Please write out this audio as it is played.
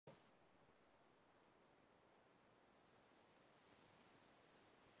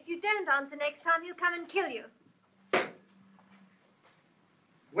don't answer next time, he'll come and kill you.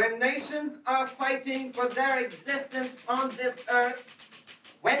 When nations are fighting for their existence on this earth,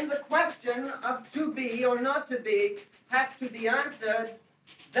 when the question of to be or not to be has to be answered,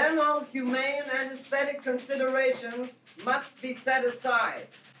 then all humane and aesthetic considerations must be set aside.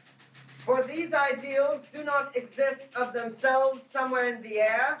 For these ideals do not exist of themselves somewhere in the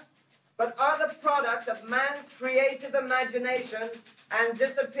air, but are the product of man's creative imagination and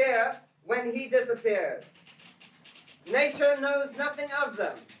disappear when he disappears. Nature knows nothing of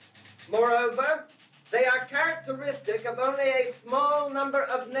them. Moreover, they are characteristic of only a small number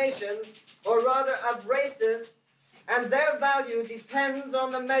of nations, or rather of races, and their value depends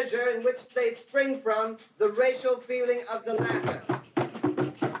on the measure in which they spring from the racial feeling of the latter.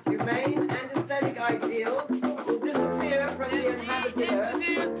 Humane and aesthetic ideals will disappear from the inhabited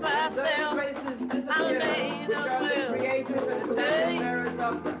earth, and those races disappear which are the creators and standard bearers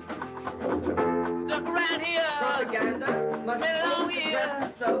of them. Stuck around here. Propaganda must always express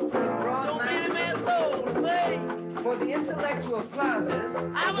itself in broad masses. For the intellectual classes,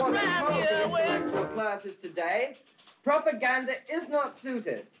 what is called the intellectual classes today, propaganda is not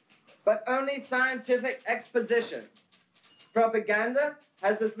suited, but only scientific exposition. Propaganda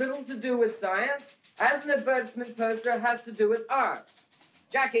has as little to do with science as an advertisement poster has to do with art.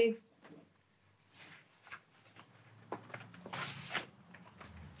 Jackie.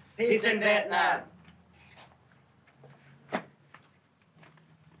 Peace in Vietnam.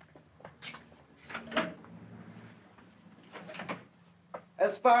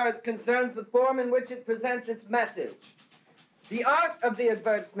 As far as concerns the form in which it presents its message. The art of the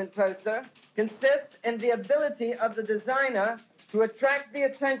advertisement poster consists in the ability of the designer to attract the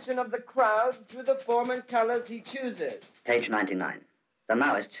attention of the crowd through the form and colors he chooses. Page 99. The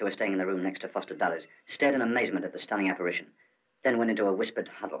Maoists who were staying in the room next to Foster Dulles stared in amazement at the stunning apparition, then went into a whispered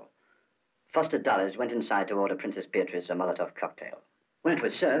huddle. Foster Dulles went inside to order Princess Beatrice a Molotov cocktail. When it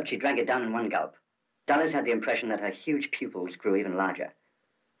was served, she drank it down in one gulp. Dulles had the impression that her huge pupils grew even larger.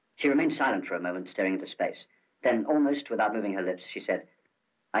 She remained silent for a moment, staring into space. Then, almost without moving her lips, she said,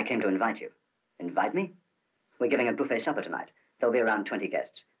 "I came to invite you." "Invite me?" "We're giving a buffet supper tonight. There'll be around 20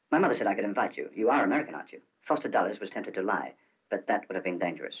 guests. My mother said I could invite you. You are American, aren't you?" Foster Dulles was tempted to lie, but that would have been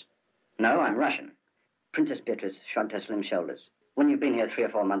dangerous. "No, I'm Russian." Princess Beatrice shrugged her slim shoulders. "When you've been here 3 or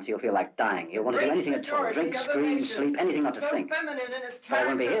 4 months, you'll feel like dying. You'll want to do anything at all. Drink, scream, sleep, anything not to think." "But I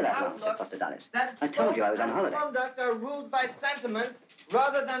won't be here that long," said Foster Dulles. "I told you I was on holiday." Conduct are ruled by sentiment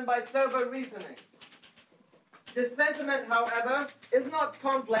rather than by sober reasoning. This sentiment, however, is not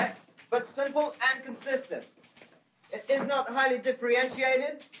complex, but simple and consistent. It is not highly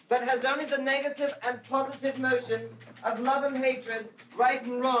differentiated, but has only the negative and positive notions of love and hatred, right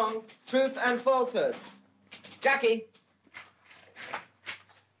and wrong, truth and falsehood. Jackie.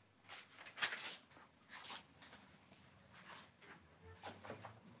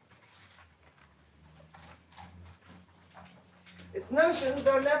 Its notions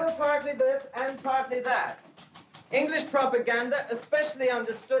are never partly this and partly that. English propaganda especially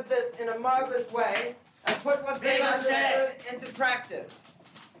understood this in a marvelous way and put what they understood into practice.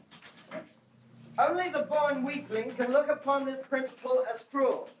 Only the born weakling can look upon this principle as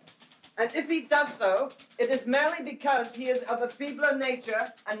cruel. And if he does so, it is merely because he is of a feebler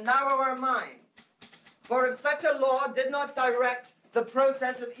nature and narrower mind. For if such a law did not direct the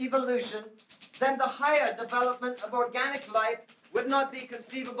process of evolution, then the higher development of organic life would not be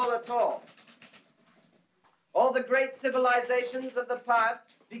conceivable at all. All the great civilizations of the past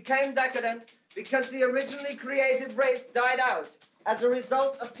became decadent because the originally created race died out as a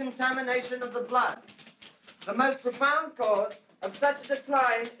result of contamination of the blood. The most profound cause of such a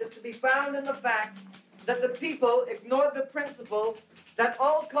decline is to be found in the fact that the people ignored the principle that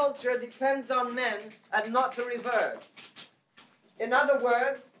all culture depends on men and not the reverse. In other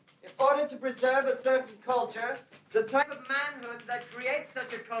words, in order to preserve a certain culture, the type of manhood that creates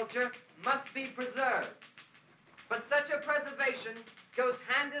such a culture must be preserved. But such a preservation goes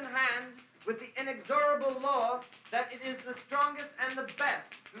hand in hand with the inexorable law that it is the strongest and the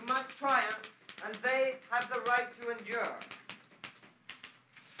best who must triumph, and they have the right to endure.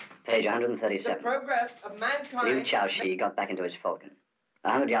 Page 137. The progress of mankind... Liu Chaoshi got back into his Falcon.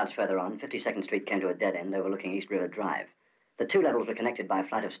 100 yards further on, 52nd Street came to a dead end overlooking East River Drive. The two levels were connected by a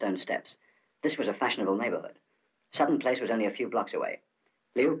flight of stone steps. This was a fashionable neighborhood. Sutton Place was only a few blocks away.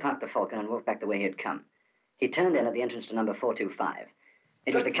 Liu parked the Falcon and walked back the way he had come. He turned in at the entrance to number 425.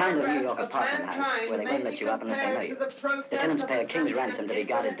 It was the kind of New York apartment house where they won't let you up unless they know you. The tenants pay a king's ransom to be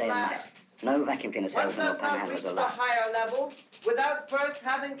guarded day and night. No vacuum cleaner salesman or panhandlers allowed. The higher level without first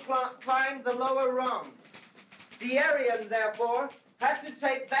having climbed the lower rung. The Aryan, therefore, had to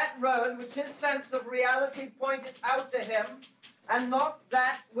take that road which his sense of reality pointed out to him, and not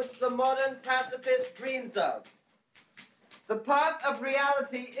that which the modern pacifist dreams of. The path of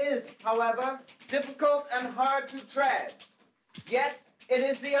reality is, however, difficult and hard to tread. Yet it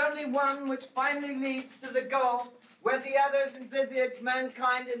is the only one which finally leads to the goal where the others envisage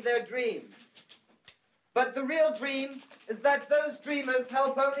mankind in their dreams. But the real dream is that those dreamers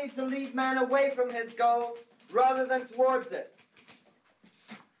help only to lead man away from his goal rather than towards it.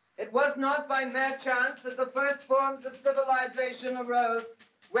 It was not by mere chance that the first forms of civilization arose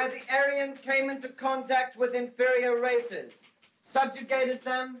where the Aryan came into contact with inferior races, subjugated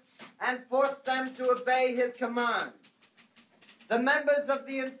them, and forced them to obey his command. The members of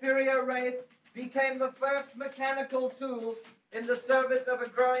the inferior race became the first mechanical tools in the service of a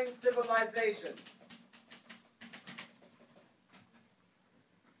growing civilization.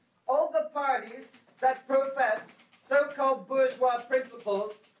 All the parties that profess so-called bourgeois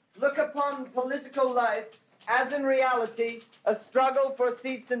principles look upon political life as in reality a struggle for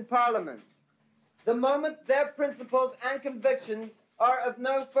seats in parliament. The moment their principles and convictions are of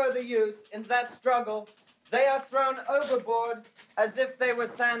no further use in that struggle, they are thrown overboard as if they were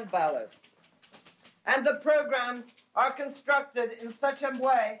sand ballast. And the programs are constructed in such a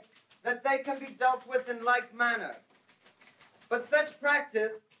way that they can be dealt with in like manner. But such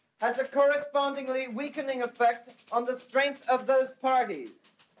practice has a correspondingly weakening effect on the strength of those parties.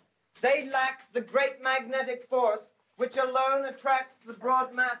 They lack the great magnetic force which alone attracts the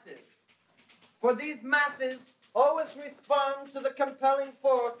broad masses. For these masses always respond to the compelling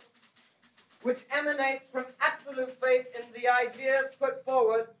force which emanates from absolute faith in the ideas put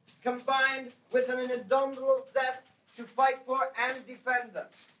forward, combined with an indomitable zest to fight for and defend them.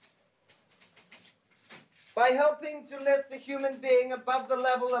 By helping to lift the human being above the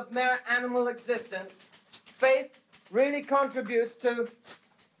level of mere animal existence, faith really contributes to...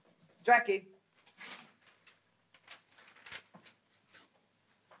 Jackie.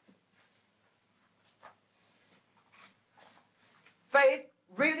 Faith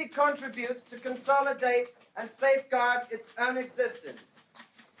really contributes to consolidate and safeguard its own existence.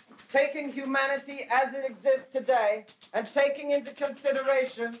 Taking humanity as it exists today and taking into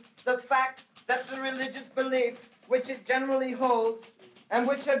consideration the fact that the religious beliefs which it generally holds and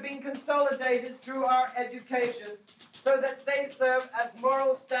which have been consolidated through our education so that they serve as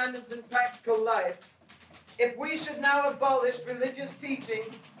moral standards in practical life, if we should now abolish religious teaching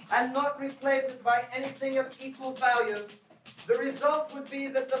and not replace it by anything of equal value, the result would be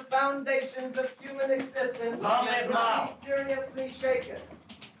that the foundations of human existence would be seriously shaken.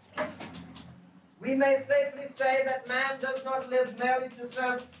 We may safely say that man does not live merely to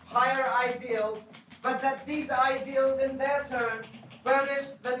serve higher ideals, but that these ideals in their turn furnish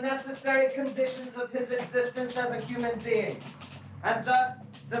the necessary conditions of his existence as a human being. And thus,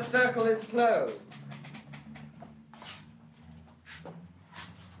 the circle is closed.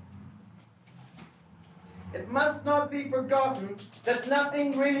 It must not be forgotten that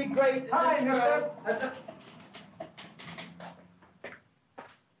nothing really great in this world has a...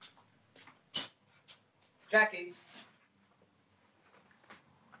 Jackie.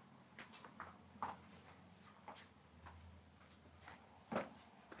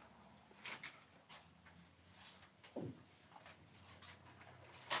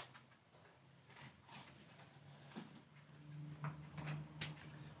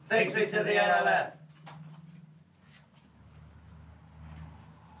 Victory to the NLF.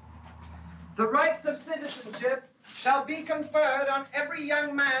 The rights of citizenship shall be conferred on every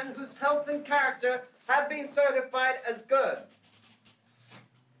young man whose health and character have been certified as good.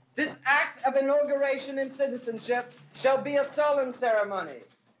 This act of inauguration in citizenship shall be a solemn ceremony,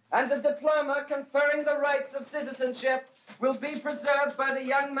 and the diploma conferring the rights of citizenship will be preserved by the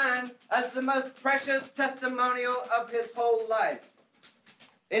young man as the most precious testimonial of his whole life.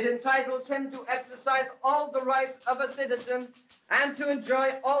 It entitles him to exercise all the rights of a citizen and to enjoy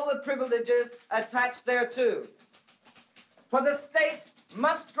all the privileges attached thereto. For the state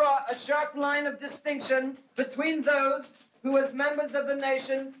must draw a sharp line of distinction between those who, as members of the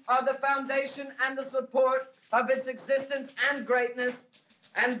nation, are the foundation and the support of its existence and greatness,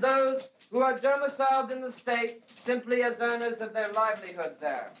 and those who are domiciled in the state simply as owners of their livelihood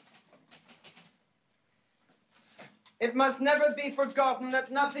there. It must never be forgotten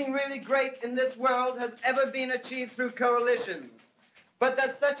that nothing really great in this world has ever been achieved through coalitions, but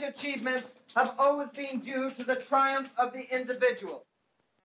that such achievements have always been due to the triumph of the individual.